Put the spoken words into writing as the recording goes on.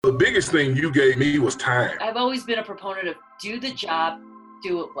The biggest thing you gave me was time. I've always been a proponent of do the job,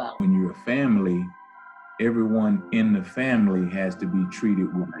 do it well. When you're a family, everyone in the family has to be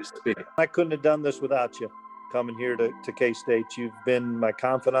treated with respect. I couldn't have done this without you. Coming here to K-State, you've been my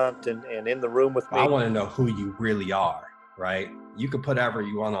confidant and in the room with me. I want to know who you really are, right? You can put whatever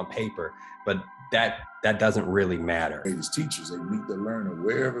you want on paper, but that doesn't really matter. His teachers, they meet the learner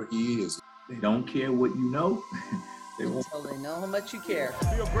wherever he is. They don't care what you know. Until they know how much you care.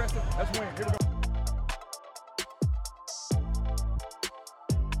 Be aggressive. Let's win. Here we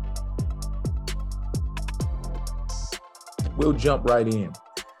go. We'll jump right in.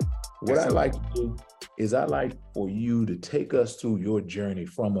 What I like to do is I like for you to take us through your journey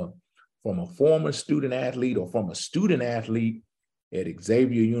from a former student athlete or from a student athlete at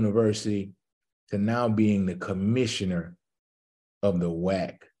Xavier University to now being the commissioner of the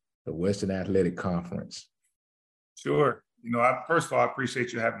WAC, the Western Athletic Conference. Sure. First of all, I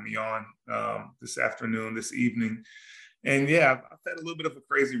appreciate you having me on this afternoon, this evening. And yeah, I've had a little bit of a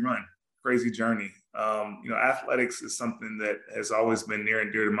crazy run, crazy journey. Athletics is something that has always been near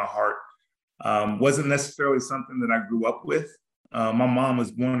and dear to my heart. Wasn't necessarily something that I grew up with. My mom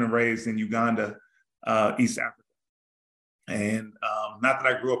was born and raised in Uganda, East Africa. And not that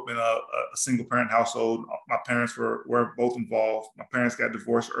I grew up in a single parent household. My parents were both involved. My parents got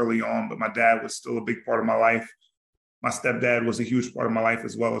divorced early on, but my dad was still a big part of my life. My stepdad was a huge part of my life,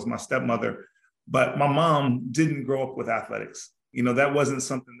 as well as my stepmother. But my mom didn't grow up with athletics. That wasn't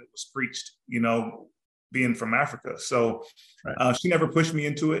something that was preached, being from Africa. So she never pushed me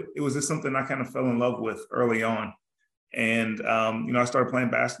into it. It was just something I kind of fell in love with early on. And, I started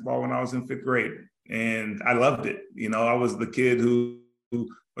playing basketball when I was in 5th grade. And I loved it. I was the kid who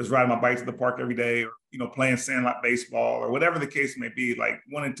was riding my bike to the park every day, or, playing sandlot baseball or whatever the case may be, like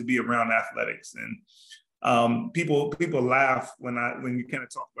wanted to be around athletics. And people laugh when you kind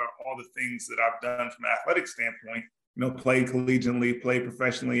of talk about all the things that I've done from an athletic standpoint, played collegiately, played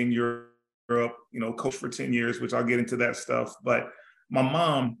professionally in Europe, coached for 10 years, which I'll get into that stuff. But my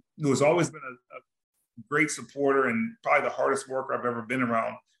mom, who has always been a great supporter and probably the hardest worker I've ever been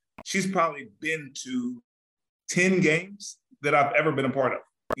around, she's probably been to 10 games that I've ever been a part of.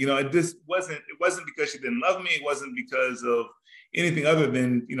 It wasn't because she didn't love me. It wasn't because of anything other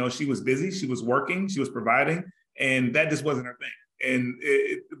than, she was busy, she was working, she was providing, and that just wasn't her thing. And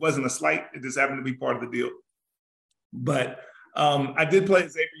it wasn't a slight, it just happened to be part of the deal. But I did play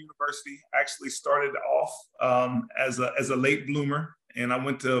at Xavier University. I actually started off as a late bloomer, and I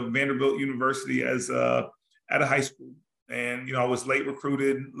went to Vanderbilt University at a high school. And, I was late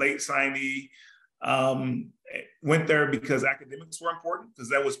recruited, late signee. Went there because academics were important, because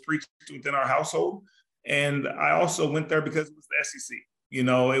that was preached within our household. And I also went there because it was the SEC.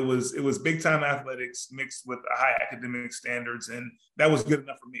 It was big time athletics mixed with high academic standards, and that was good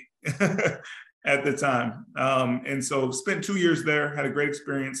enough for me at the time. And so spent 2 years there, had a great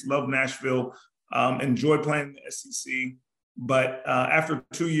experience, loved Nashville, enjoyed playing the SEC. But after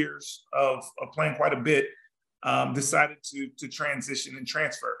 2 years of playing quite a bit, decided to transition and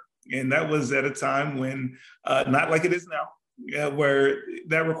transfer. And that was at a time when, not like it is now, where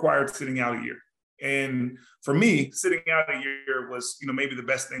that required sitting out a year. And for me, sitting out a year was, maybe the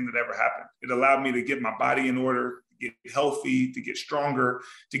best thing that ever happened. It allowed me to get my body in order, to get healthy, to get stronger,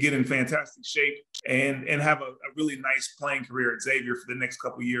 to get in fantastic shape, and have a really nice playing career at Xavier for the next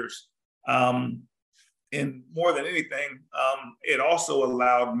couple of years. And more than anything, it also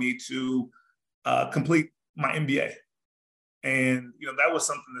allowed me to complete my MBA. And, that was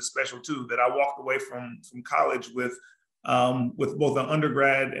something that's special too, that I walked away from college with both an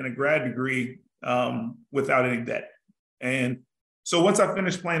undergrad and a grad degree without any debt. And so once I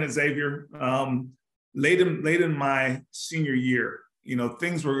finished playing at Xavier, late in my senior year,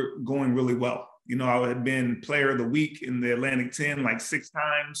 things were going really well. I had been player of the week in the Atlantic 10 like 6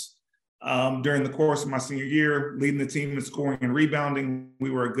 times during the course of my senior year, leading the team in scoring and rebounding. We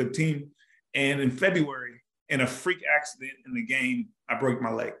were a good team. And in February, in a freak accident in the game, I broke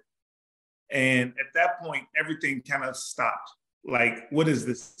my leg. And at that point, everything kind of stopped. Like, what does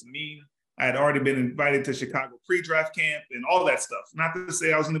this mean? I had already been invited to Chicago pre-draft camp and all that stuff. Not to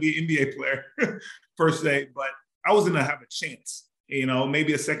say I was going to be an NBA player per se, but I was going to have a chance,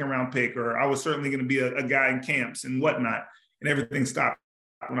 maybe a second round pick, or I was certainly going to be a guy in camps and whatnot. And everything stopped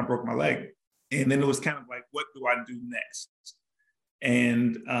when I broke my leg. And then it was kind of like, what do I do next?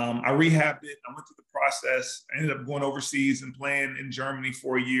 And I rehabbed it. I went through the process. I ended up going overseas and playing in Germany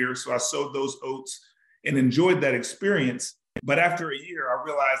for a year. So I sowed those oats and enjoyed that experience. But after a year, I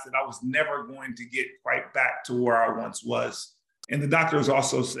realized that I was never going to get quite back to where I once was. And the doctors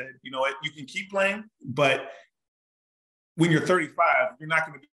also said, you know what, you can keep playing, but when you're 35, you're not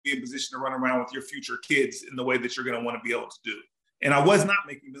going to be in position to run around with your future kids in the way that you're going to want to be able to do. And I was not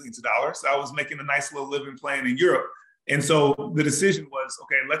making millions of dollars. I was making a nice little living playing in Europe. And so the decision was,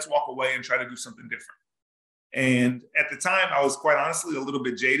 okay, let's walk away and try to do something different. And at the time, I was quite honestly a little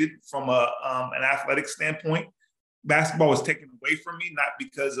bit jaded from an athletic standpoint. Basketball was taken away from me, not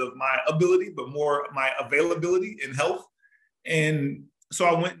because of my ability, but more my availability and health. And so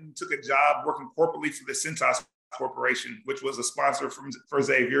I went and took a job working corporately for the Cintas Corporation, which was a sponsor for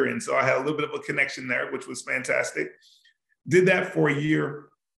Xavier. And so I had a little bit of a connection there, which was fantastic. Did that for a year.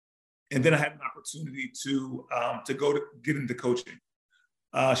 And then I had an opportunity to get into coaching.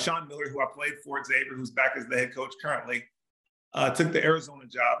 Sean Miller, who I played for at Xavier, who's back as the head coach currently, took the Arizona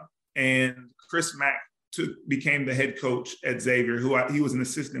job. And Chris Mack became the head coach at Xavier, he was an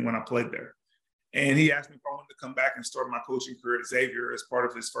assistant when I played there. And he asked me if I wanted to come back and start my coaching career at Xavier as part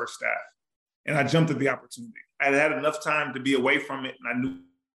of his first staff. And I jumped at the opportunity. I had enough time to be away from it, and I knew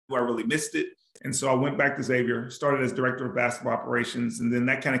I really missed it. And so I went back to Xavier, started as director of basketball operations, and then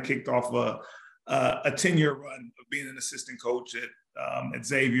that kind of kicked off a 10-year run of being an assistant coach at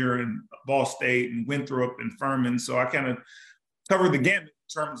Xavier and Ball State and Winthrop and Furman. So I kind of covered the gamut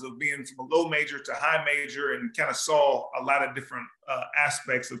in terms of being from a low major to high major, and kind of saw a lot of different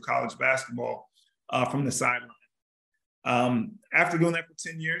aspects of college basketball from the sideline. After doing that for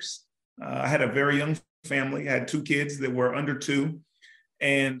 10 years, I had a very young family. I had 2 kids that were under 2.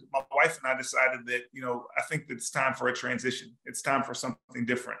 And my wife and I decided that, I think that it's time for a transition. It's time for something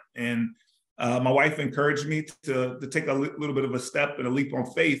different. And my wife encouraged me to take a little bit of a step and a leap on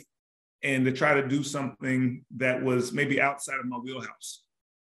faith, and to try to do something that was maybe outside of my wheelhouse.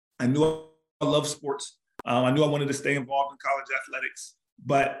 I knew I loved sports. I knew I wanted to stay involved in college athletics,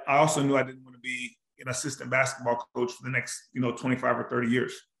 but I also knew I didn't want to be an assistant basketball coach for the next, 25 or 30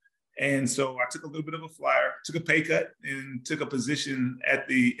 years. And so I took a little bit of a flyer, took a pay cut, and took a position at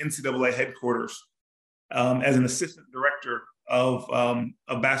the NCAA headquarters as an assistant director of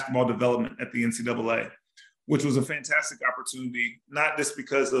basketball development at the NCAA, which was a fantastic opportunity, not just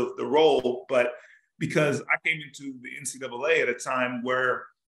because of the role, but because I came into the NCAA at a time where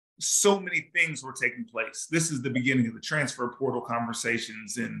so many things were taking place. This is the beginning of the transfer portal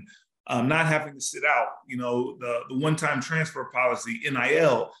conversations, and not having to sit out, the one-time transfer policy,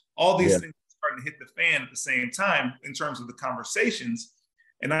 NIL, all these things are starting to hit the fan at the same time in terms of the conversations.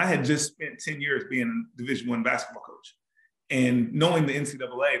 And I had just spent 10 years being a Division I basketball coach. And knowing the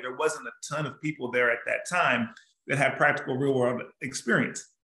NCAA, there wasn't a ton of people there at that time that had practical real-world experience.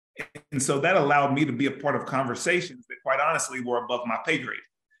 And so that allowed me to be a part of conversations that, quite honestly, were above my pay grade.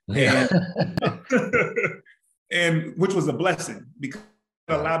 Yeah. And which was a blessing, because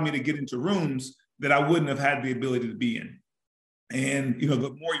it allowed me to get into rooms that I wouldn't have had the ability to be in. And, the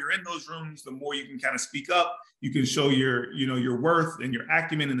more you're in those rooms, the more you can kind of speak up, you can show your worth and your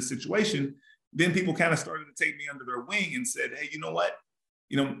acumen in the situation. Then people kind of started to take me under their wing and said, hey, you know what?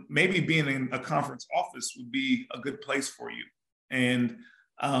 Maybe being in a conference office would be a good place for you. And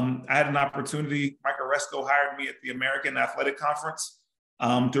I had an opportunity. Mike Oresco hired me at the American Athletic Conference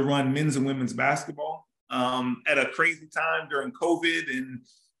to run men's and women's basketball at a crazy time during COVID, and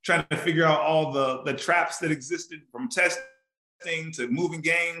trying to figure out all the traps that existed, from testing to moving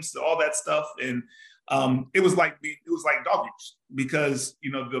games to all that stuff. And it was like dog years, because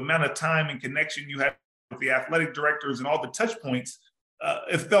the amount of time and connection you had with the athletic directors and all the touch points,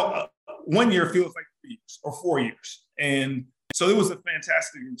 it felt 1 year feels like 3 years or 4 years. And so it was a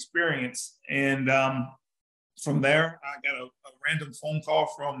fantastic experience. And from there, I got a random phone call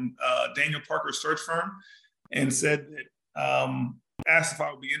from Daniel Parker's search firm, and said that asked if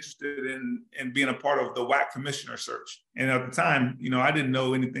I would be interested in being a part of the WAC commissioner search. And at the time, I didn't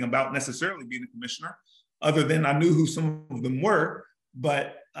know anything about necessarily being a commissioner, other than I knew who some of them were.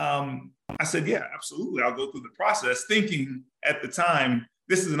 But I said, yeah, absolutely, I'll go through the process, thinking at the time,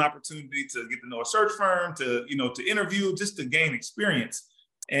 this is an opportunity to get to know a search firm, to interview, just to gain experience.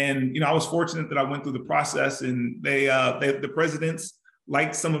 And, I was fortunate that I went through the process, and the presidents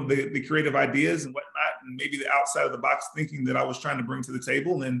liked some of the creative ideas and whatnot, and maybe the outside of the box thinking that I was trying to bring to the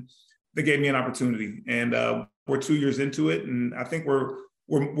table. And they gave me an opportunity, and we're 2 years into it. And I think we're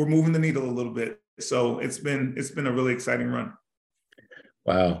moving the needle a little bit. So it's been a really exciting run.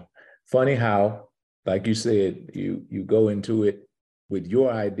 Wow. Funny how, like you said, you go into it with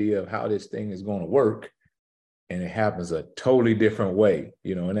your idea of how this thing is going to work, and it happens a totally different way,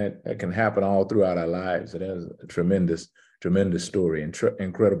 and that can happen all throughout our lives. So that was a tremendous story, and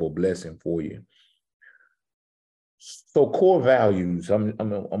incredible blessing for you. So core values, I'm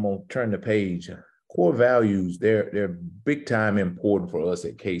gonna turn the page. Core values, they're big time important for us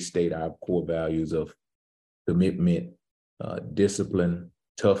at K-State. Our core values of commitment, discipline,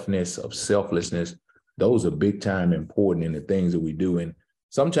 toughness, of selflessness. Those are big time important in the things that we do. And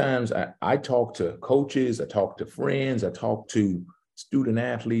sometimes I talk to coaches, I talk to friends, I talk to student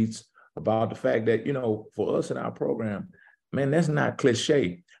athletes about the fact that, you know, for us in our program, man, that's not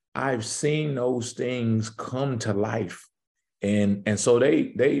cliche. I've seen those things come to life. And so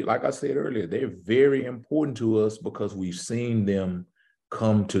they, like I said earlier, they're very important to us because we've seen them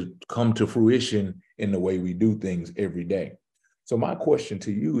come to fruition in the way we do things every day. So my question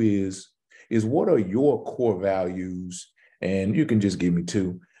to you is what are your core values? And you can just give me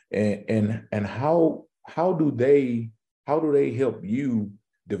two. And how do they help you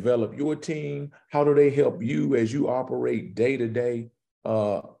develop your team? How do they help you as you operate day to day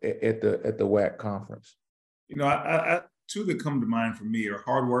at the WAC conference? You know, I two that come to mind for me are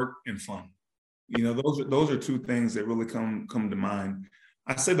hard work and fun. You know, those are two things that really come to mind.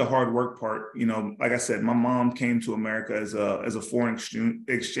 I say the hard work part, you know, like I said, my mom came to America as a foreign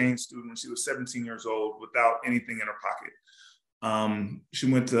exchange student when she was 17 years old without anything in her pocket.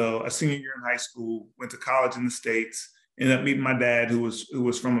 She went to a senior year in high school, went to college in the States, ended up meeting my dad, who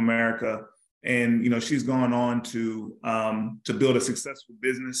was from America. And, you know, she's gone on to build a successful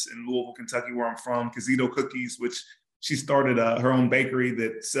business in Louisville, Kentucky, where I'm from, Casito Cookies, which she started her own bakery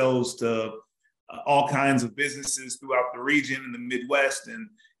that sells to all kinds of businesses throughout the region in the Midwest. And,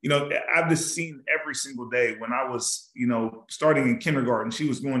 you know, I've just seen every single day when I was, you know, starting in kindergarten, she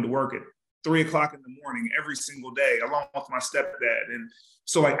was going to work at 3 o'clock in the morning every single day, along with my stepdad. And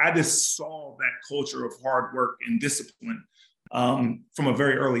so like, I just saw that culture of hard work and discipline from a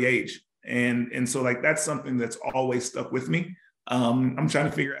very early age. And so like, that's something that's always stuck with me. I'm trying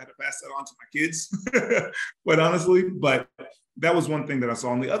to figure out how to pass that on to my kids, quite honestly, but that was one thing that I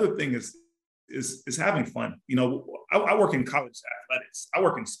saw. And the other thing is having fun. You know, I work in college athletics. I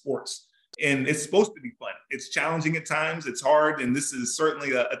work in sports, and it's supposed to be fun. It's challenging at times. It's hard. And this is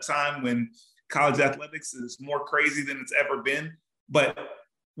certainly a time when college athletics is more crazy than it's ever been, but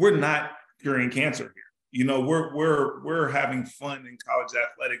we're not curing cancer here. You know, we're having fun in college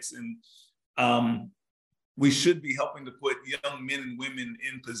athletics, and we should be helping to put young men and women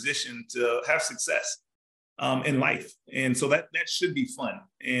in position to have success in life. And so that should be fun.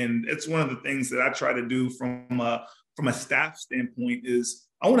 And it's one of the things that I try to do from a staff standpoint is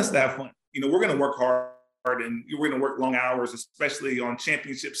I want us to have fun. You know, we're going to work hard and we're going to work long hours, especially on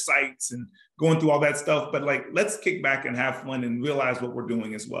championship sites and going through all that stuff. But like, let's kick back and have fun and realize what we're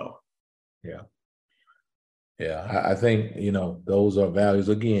doing as well. Yeah. Yeah, I think, you know, those are values.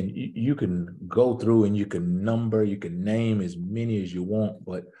 Again, you can go through and you can number, you can name as many as you want,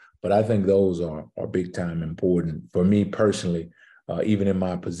 but I think those are big time important for me personally. Even in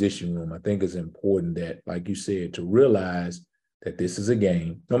my position room, I think it's important that, like you said, to realize that this is a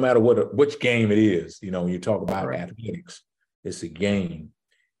game, no matter which game it is. You know, when you talk about athletics, it's a game,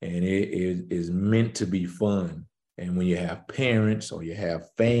 and it is meant to be fun. And when you have parents or you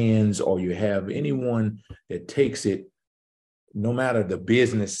have fans or you have anyone that takes it, no matter the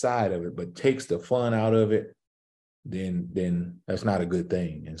business side of it, but takes the fun out of it, then that's not a good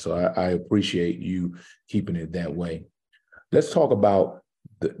thing. And so I appreciate you keeping it that way. Let's talk about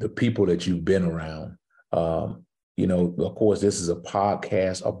the people that you've been around. You know, of course, this is a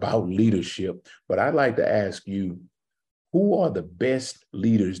podcast about leadership, but I'd like to ask you, who are the best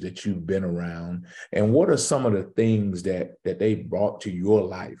leaders that you've been around? And what are some of the things that they brought to your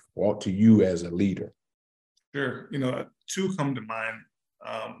life, brought to you as a leader? Sure. You know, two come to mind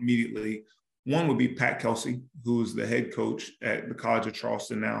immediately. One would be Pat Kelsey, who's the head coach at the College of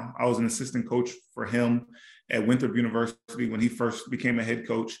Charleston now. I was an assistant coach for him at Winthrop University when he first became a head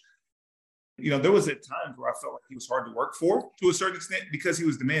coach. You know, there was at times where I felt like he was hard to work for to a certain extent because he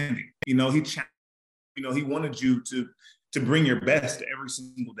was demanding. You know, he wanted you to bring your best every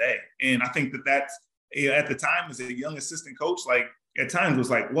single day. And I think that's, at the time as a young assistant coach, like at times was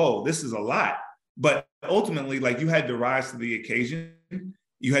like, whoa, this is a lot. But ultimately, like you had to rise to the occasion.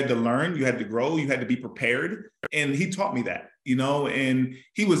 You had to learn, you had to grow, you had to be prepared. And he taught me that, you know, and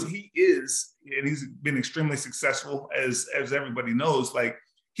he is, and he's been extremely successful as everybody knows, like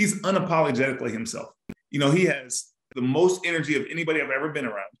he's unapologetically himself. You know, he has the most energy of anybody I've ever been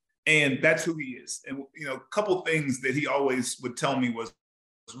around. And that's who he is. And, you know, a couple things that he always would tell me was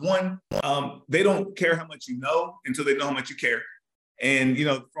one, they don't care how much you know until they know how much you care. And, you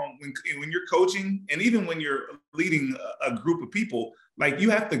know, from when you're coaching and even when you're leading a group of people, like you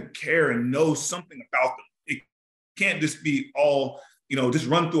have to care and know something about them. It can't just be all, you know, just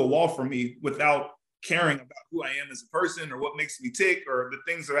run through a wall for me without caring about who I am as a person or what makes me tick or the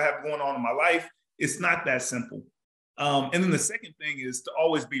things that I have going on in my life. It's not that simple. And then the second thing is to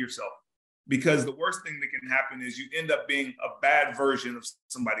always be yourself. because the worst thing that can happen is you end up being a bad version of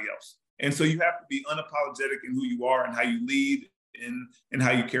somebody else. And so you have to be unapologetic in who you are and how you lead and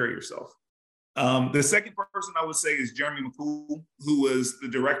how you carry yourself. The second person I would say is Jeremy McCool, who was the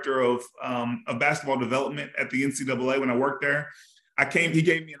director of basketball development at the NCAA when I worked there. He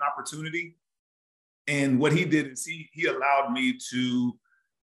gave me an opportunity. And what he did is he allowed me to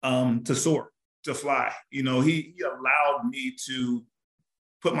soar, to fly. You know, he allowed me to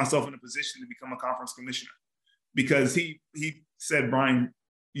put myself in a position to become a conference commissioner, because he said, Brian,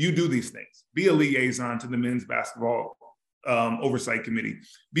 you do these things. Be a liaison to the men's basketball oversight committee.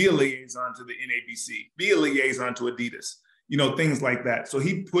 Be a liaison to the NABC. Be a liaison to Adidas. You know, things like that. So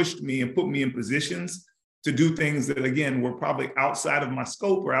he pushed me and put me in positions to do things that, again, were probably outside of my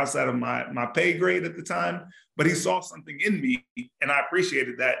scope or outside of my pay grade at the time. But he saw something in me, and I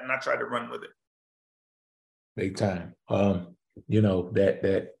appreciated that, and I tried to run with it. Big time. You know,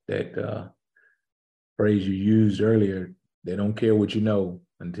 that phrase you used earlier, they don't care what you know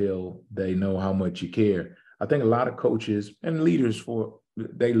until they know how much you care. I think a lot of coaches and leaders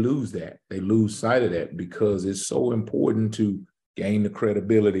they lose that. They lose sight of that, because it's so important to gain the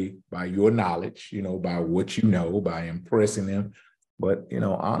credibility by your knowledge, you know, by what you know, by impressing them. But, you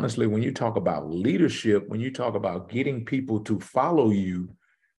know, honestly, when you talk about leadership, when you talk about getting people to follow you,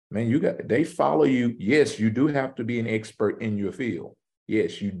 man, they follow you. Yes, you do have to be an expert in your field.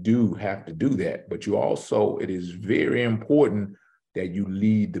 Yes, you do have to do that. But it is very important that you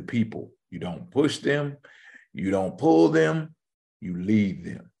lead the people. You don't push them. You don't pull them. You lead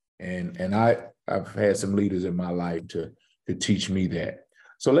them. And I've had some leaders in my life to teach me that.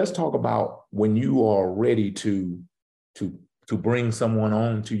 So let's talk about when you are ready to bring someone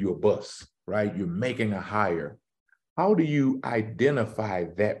on to your bus, right? You're making a hire. How do you identify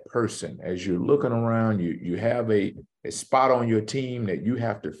that person as you're looking around? You have a spot on your team that you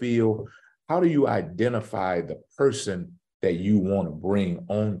have to fill. How do you identify the person that you want to bring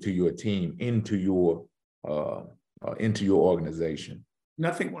onto your team, into your organization? And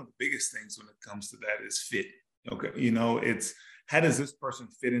I think one of the biggest things when it comes to that is fit. Okay, you know, it's how does this person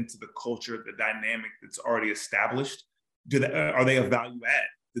fit into the culture, the dynamic that's already established? Are they a value add?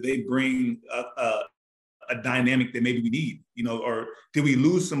 Do they bring a dynamic that maybe we need? You know, or did we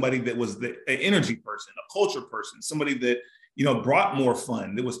lose somebody that was an energy person, a culture person, somebody that, you know, brought more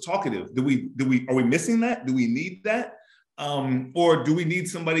fun, that was talkative? Are we missing that? Do we need that? Or do we need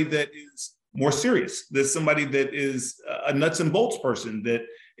somebody that is more serious? There's somebody that is a nuts and bolts person that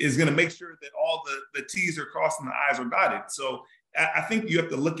is going to make sure that all the T's are crossed and the I's are dotted. So I think you have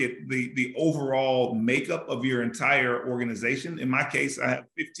to look at the overall makeup of your entire organization. In my case, I have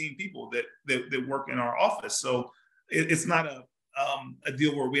 15 people that work in our office. So it's not a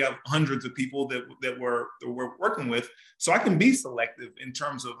deal where we have hundreds of people that we're working with. So I can be selective in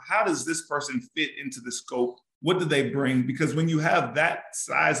terms of how does this person fit into the scope? What do they bring? Because when you have that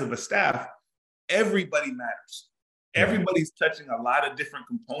size of a staff, everybody matters. Everybody's touching a lot of different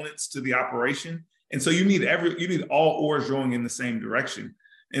components to the operation. And so you need all oars rowing in the same direction.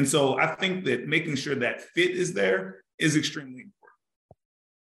 And so I think that making sure that fit is there is extremely important.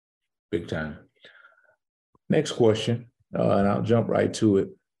 Big time. Next question, and I'll jump right to it,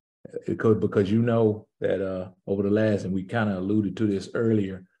 because you know that over the last, and we kind of alluded to this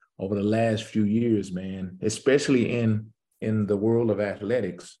earlier, over the last few years, man, especially in the world of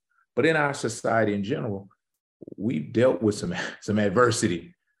athletics, but in our society in general, we've dealt with some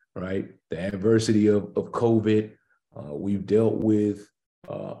adversity, right? The adversity of COVID. We've dealt with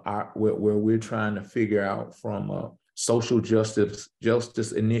where we're trying to figure out from social justice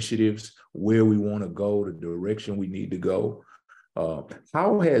initiatives where we want to go, the direction we need to go.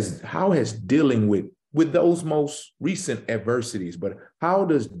 How has dealing with those most recent adversities, but how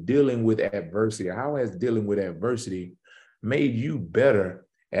has dealing with adversity made you better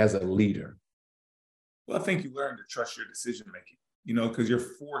as a leader? Well, I think you learn to trust your decision-making, you know, because you're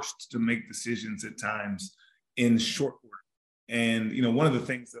forced to make decisions at times in short order. And, you know, one of the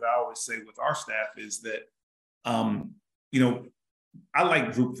things that I always say with our staff is that, you know, I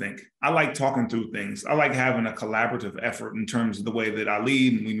like groupthink. I like talking through things. I like having a collaborative effort in terms of the way that I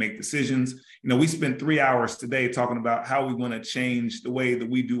lead and we make decisions. You know, we spent 3 hours today talking about how we want to change the way that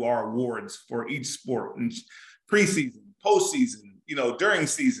we do our awards for each sport, and preseason, postseason, you know, during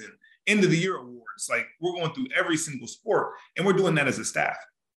season, end of the year awards. Like, we're going through every single sport, and we're doing that as a staff.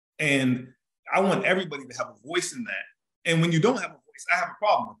 And I want everybody to have a voice in that. And when you don't have a voice, I have a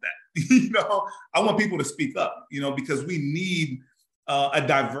problem with that. You know, I want people to speak up, you know, because we need a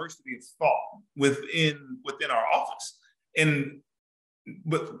diversity of thought within our office.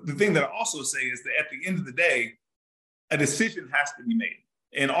 But the thing that I also say is that at the end of the day, a decision has to be made.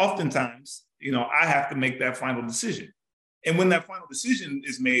 And oftentimes, you know, I have to make that final decision. And when that final decision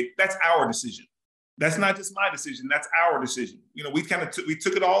is made, that's our decision. That's not just my decision, that's our decision. You know, we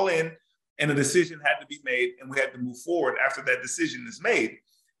took it all in, and a decision had to be made, and we had to move forward after that decision is made.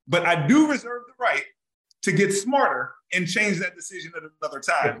 But I do reserve the right to get smarter and change that decision at another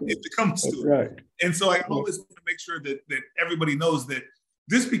time if it comes to it. And so I always want to make sure that everybody knows that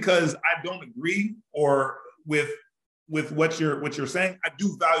just because I don't agree or with what you're saying, I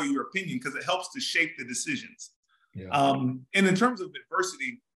do value your opinion because it helps to shape the decisions. Yeah. And in terms of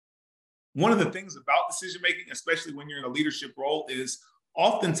adversity, one of the things about decision making, especially when you're in a leadership role, is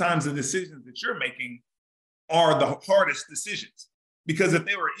oftentimes the decisions that you're making are the hardest decisions. Because if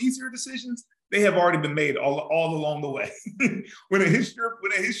they were easier decisions, they have already been made all along the way. When it hits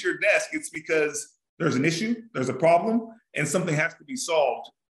your desk, it's because there's an issue, there's a problem, and something has to be solved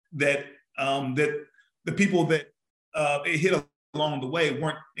that the people that it hit along the way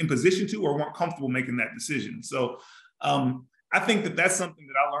weren't in position to or weren't comfortable making that decision. So I think that that's something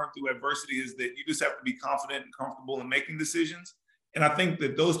that I learned through adversity, is that you just have to be confident and comfortable in making decisions. And I think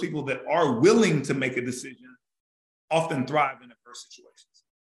that those people that are willing to make a decision often thrive in adverse situations.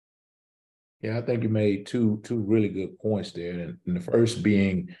 Yeah, I think you made two really good points there. And the first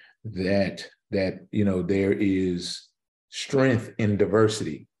being that you know, there is strength in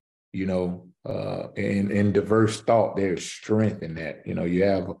diversity, you know, in diverse thought, there's strength in that. You know, you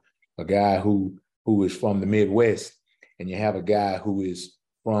have a guy who is from the Midwest, and you have a guy who is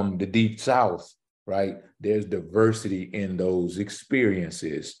from the Deep South, right? There's diversity in those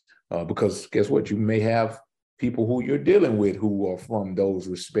experiences because guess what? You may have people who you're dealing with who are from those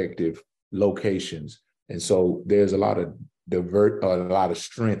respective locations. And so there's a lot of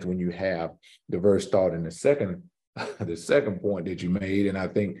strength when you have diverse thought. And the second point that you made, and I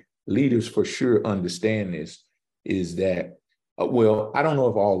think leaders for sure understand this, is that, well, I don't know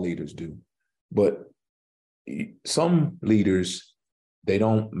if all leaders do, but some leaders, they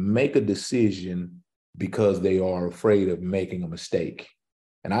don't make a decision because they are afraid of making a mistake.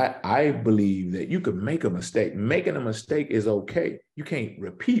 And I believe that you can make a mistake. Making a mistake is okay. You can't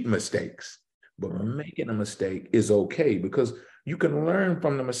repeat mistakes, but making a mistake is okay because you can learn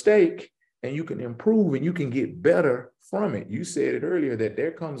from the mistake and you can improve and you can get better from it. You said it earlier that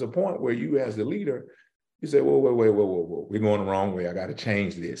there comes a point where you as the leader, you say, whoa, we're going the wrong way. I got to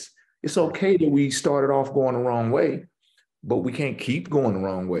change this. It's okay that we started off going the wrong way, but we can't keep going the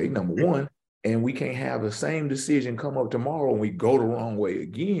wrong way, number one. And we can't have the same decision come up tomorrow and we go the wrong way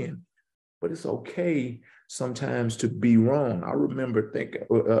again. But it's okay sometimes to be wrong. I remember thinking,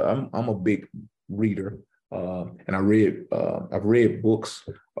 I'm a big reader, and I've read books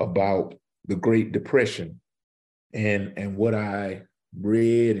about the Great Depression, and what I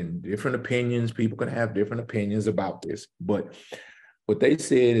read and different opinions. People can have different opinions about this, but what they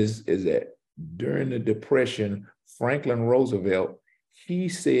said is that during the Depression, Franklin Roosevelt, he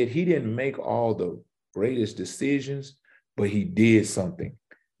said he didn't make all the greatest decisions, but he did something.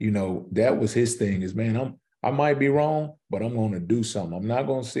 You know, that was his thing is, man, I might be wrong, but I'm going to do something. I'm not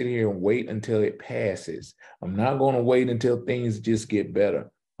going to sit here and wait until it passes. I'm not going to wait until things just get better.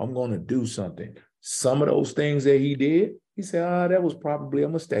 I'm going to do something. Some of those things that he did, he said, that was probably a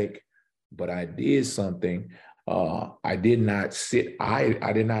mistake, but I did something. I did not sit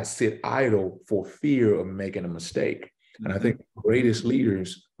idle for fear of making a mistake. And I think the greatest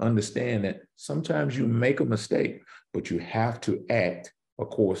leaders understand that sometimes you make a mistake, but you have to act, of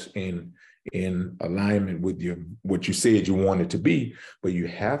course, in alignment with what you said you wanted to be, but you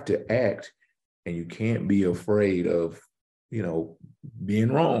have to act and you can't be afraid of, you know,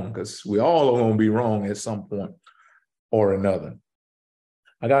 being wrong, because we all are going to be wrong at some point or another.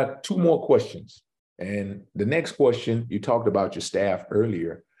 I got two more questions. And the next question, you talked about your staff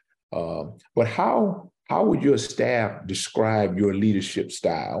earlier, but how would your staff describe your leadership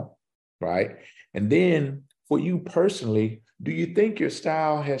style, right? And then for you personally, do you think your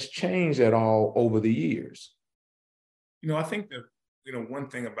style has changed at all over the years? You know, I think that, you know, one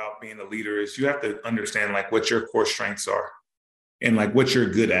thing about being a leader is you have to understand like what your core strengths are and like what you're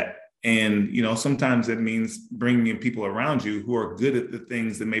good at. And, you know, sometimes it means bringing in people around you who are good at the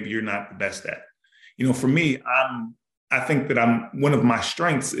things that maybe you're not the best at. You know, for me, I think that one of my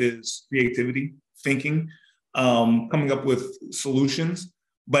strengths is creativity, thinking, coming up with solutions.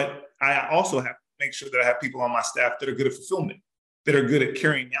 But I also have to make sure that I have people on my staff that are good at fulfillment, that are good at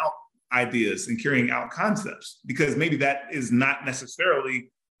carrying out ideas and carrying out concepts, because maybe that is not necessarily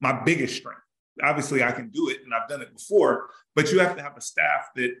my biggest strength. Obviously, I can do it and I've done it before, but you have to have a staff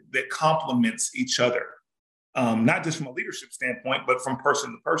that complements each other, not just from a leadership standpoint, but from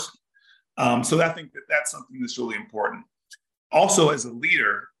person to person. So I think that that's something that's really important. also as a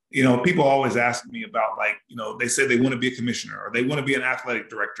leader, you know, people always ask me about, like, you know, they say they want to be a commissioner or they want to be an athletic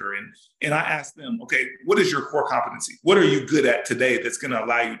director. And I ask them, okay, what is your core competency? What are you good at today that's going to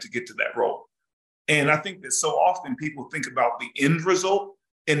allow you to get to that role? And I think that so often people think about the end result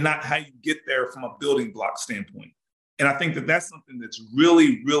and not how you get there from a building block standpoint. And I think that that's something that's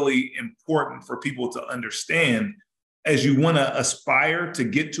really, really important for people to understand as you want to aspire to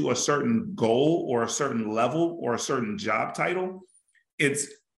get to a certain goal or a certain level or a certain job title.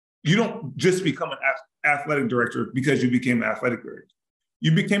 You don't just become an athletic director because you became an athletic director.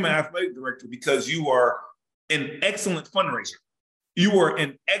 You became an athletic director because you are an excellent fundraiser. You are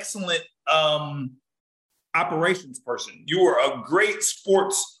an excellent operations person. You are a great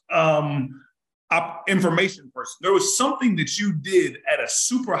sports information person. There was something that you did at a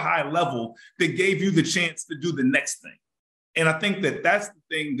super high level that gave you the chance to do the next thing. And I think that that's the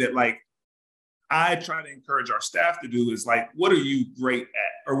thing that, like, I try to encourage our staff to do is, like, what are you great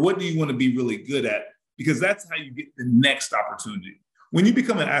at? Or what do you want to be really good at? Because that's how you get the next opportunity. When you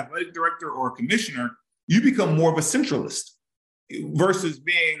become an athletic director or a commissioner, you become more of a centralist versus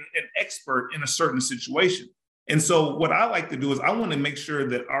being an expert in a certain situation. And so what I like to do is I want to make sure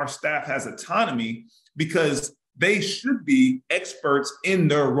that our staff has autonomy, because they should be experts in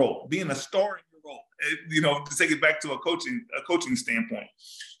their role, being a star in your role. You know, to take it back to a coaching standpoint.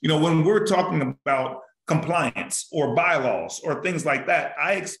 You know, when we're talking about compliance or bylaws or things like that,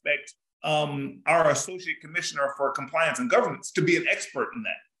 I expect our associate commissioner for compliance and governance to be an expert in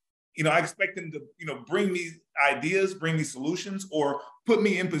that. You know, I expect them to, you know, bring me ideas, bring me solutions, or put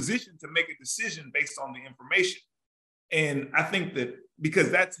me in position to make a decision based on the information. And I think that because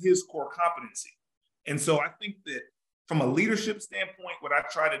that's his core competency. And so I think that from a leadership standpoint, what I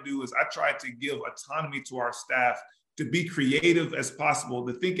try to do is I try to give autonomy to our staff to be creative as possible,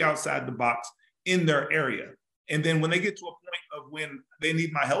 to think outside the box in their area. And then when they get to a point of when they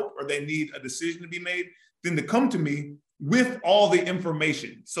need my help or they need a decision to be made, then to come to me with all the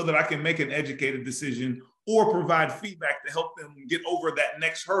information so that I can make an educated decision or provide feedback to help them get over that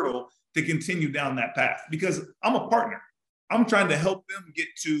next hurdle to continue down that path. Because I'm a partner. I'm trying to help them get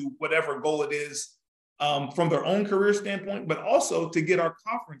to whatever goal it is from their own career standpoint, but also to get our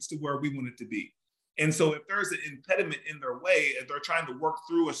conference to where we want it to be. And so if there's an impediment in their way, if they're trying to work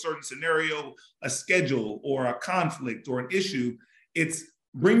through a certain scenario, a schedule, or a conflict or an issue, it's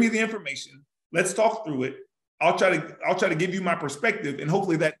bring me the information. Let's talk through it. I'll try to give you my perspective, and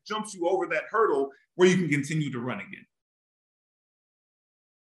hopefully that jumps you over that hurdle where you can continue to run again.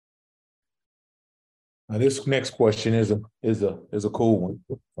 Now, this next question is a cool one,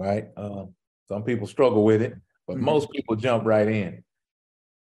 right? Some people struggle with it, but most people jump right in.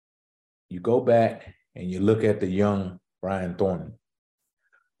 You go back and you look at the young Brian Thornton.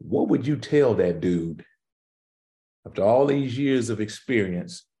 What would you tell that dude after all these years of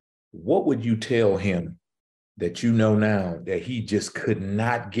experience? What would you tell him that you know now that he just could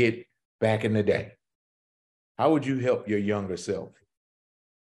not get back in the day? How would you help your younger self?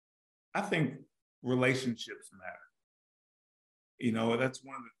 I think relationships matter. You know, that's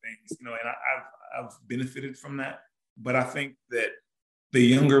one of the things, you know, and I've benefited from that. But I think that the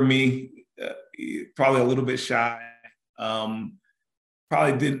younger me, probably a little bit shy,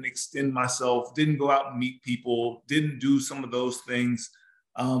 probably didn't extend myself, didn't go out and meet people, didn't do some of those things.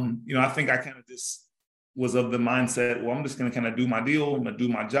 You know, I think I kind of just was of the mindset, well, I'm just going to kind of do my deal, I'm going to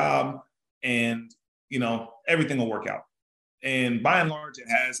do my job, and, you know, everything will work out. And by and large, it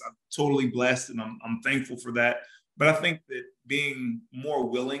has. I'm totally blessed, and I'm thankful for that. But I think that being more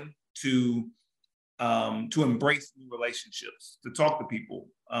willing to embrace new relationships, to talk to people,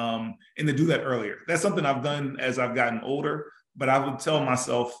 and to do that earlier. That's something I've done as I've gotten older, but I would tell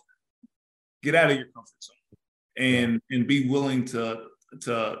myself, get out of your comfort zone and be willing to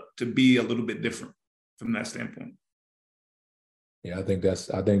be a little bit different from that standpoint. Yeah, I think that's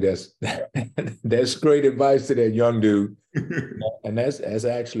that's great advice to that young dude. And that's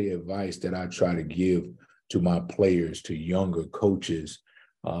actually advice that I try to give to my players, to younger coaches,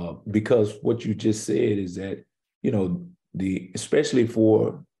 because what you just said is that, you know, especially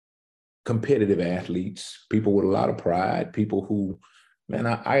for competitive athletes, people with a lot of pride, people who, man,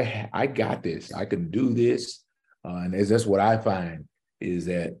 I got this, I can do this. And that's what I find is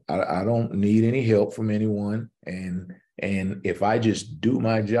that I don't need any help from anyone. And if I just do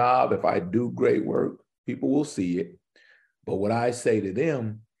my job, if I do great work, people will see it. But what I say to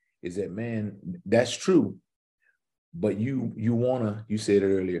them is that, man, that's true. But you said it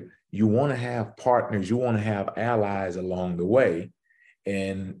earlier, you want to have partners, you want to have allies along the way.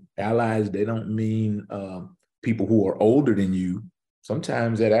 And allies, they don't mean people who are older than you.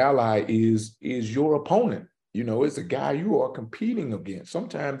 Sometimes that ally is your opponent. You know, it's a guy you are competing against.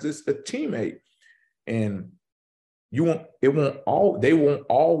 Sometimes it's a teammate, and they won't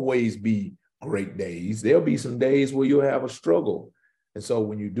always be great days. There'll be some days where you'll have a struggle. And so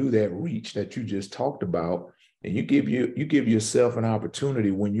when you do that reach that you just talked about, and you give yourself an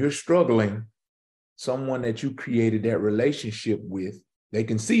opportunity when you're struggling, someone that you created that relationship with, they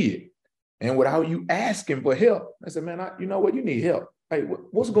can see it. And without you asking for help, I said, man, you know what? You need help. Hey,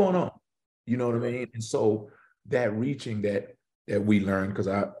 what's going on? You know what I mean? And so that reaching that we learned, because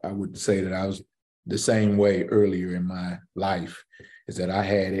I would say that I was the same way earlier in my life, is that I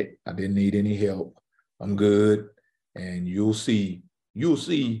had it. I didn't need any help. I'm good. And you'll see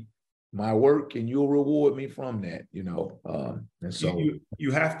my work, and you'll reward me from that, you know. And so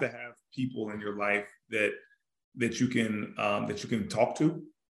you have to have people in your life that you can talk to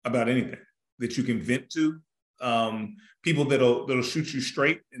about anything, that you can vent to, people that'll shoot you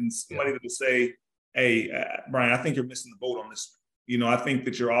straight, and somebody that'll say, hey, Brian, I think you're missing the boat on this one. You know, I think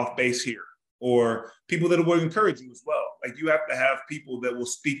that you're off base here. Or people that will encourage you as well. Like, you have to have people that will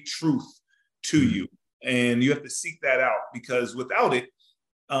speak truth to you, and you have to seek that out, because without it,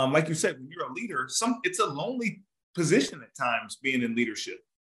 like you said, when you're a leader, it's a lonely position at times, being in leadership,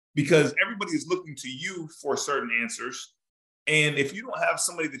 because everybody is looking to you for certain answers. And if you don't have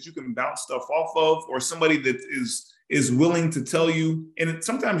somebody that you can bounce stuff off of, or somebody that is willing to tell you, and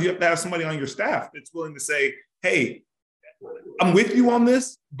sometimes you have to have somebody on your staff that's willing to say, hey, I'm with you on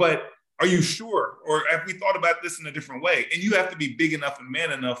this, but are you sure? Or have we thought about this in a different way? And you have to be big enough and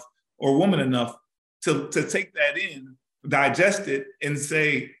man enough or woman enough to take that in, digest it, and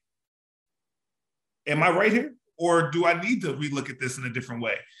say, am I right here? Or do I need to relook at this in a different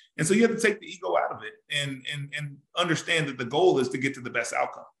way? And so you have to take the ego out of it and understand that the goal is to get to the best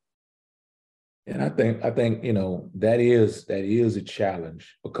outcome. And I think, you know, that is a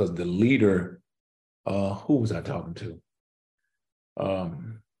challenge, because the leader, who was I talking to?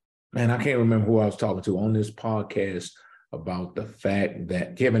 Man, I can't remember who I was talking to on this podcast about the fact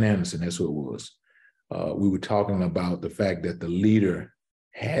that Kevin Anderson, that's who it was. We were talking about the fact that the leader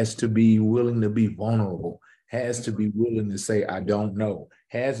has to be willing to be vulnerable, has to be willing to say, I don't know,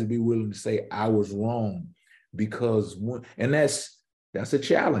 has to be willing to say, I was wrong, because, and that's a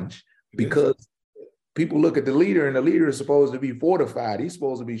challenge, because people look at the leader, and the leader is supposed to be fortified. He's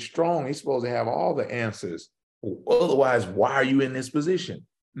supposed to be strong. He's supposed to have all the answers. Otherwise, why are you in this position?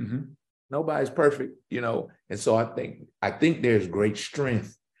 Mm-hmm. Nobody's perfect, you know. And so I think there's great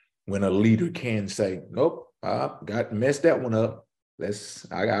strength when a leader can say, nope, messed that one up.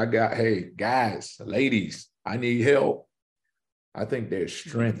 Hey, guys, ladies, I need help. I think there's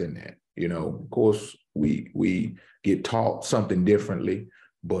strength in that. You know, of course, we get taught something differently,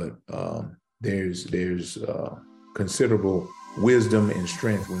 but there's considerable wisdom and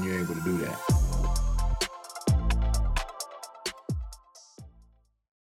strength when you're able to do that.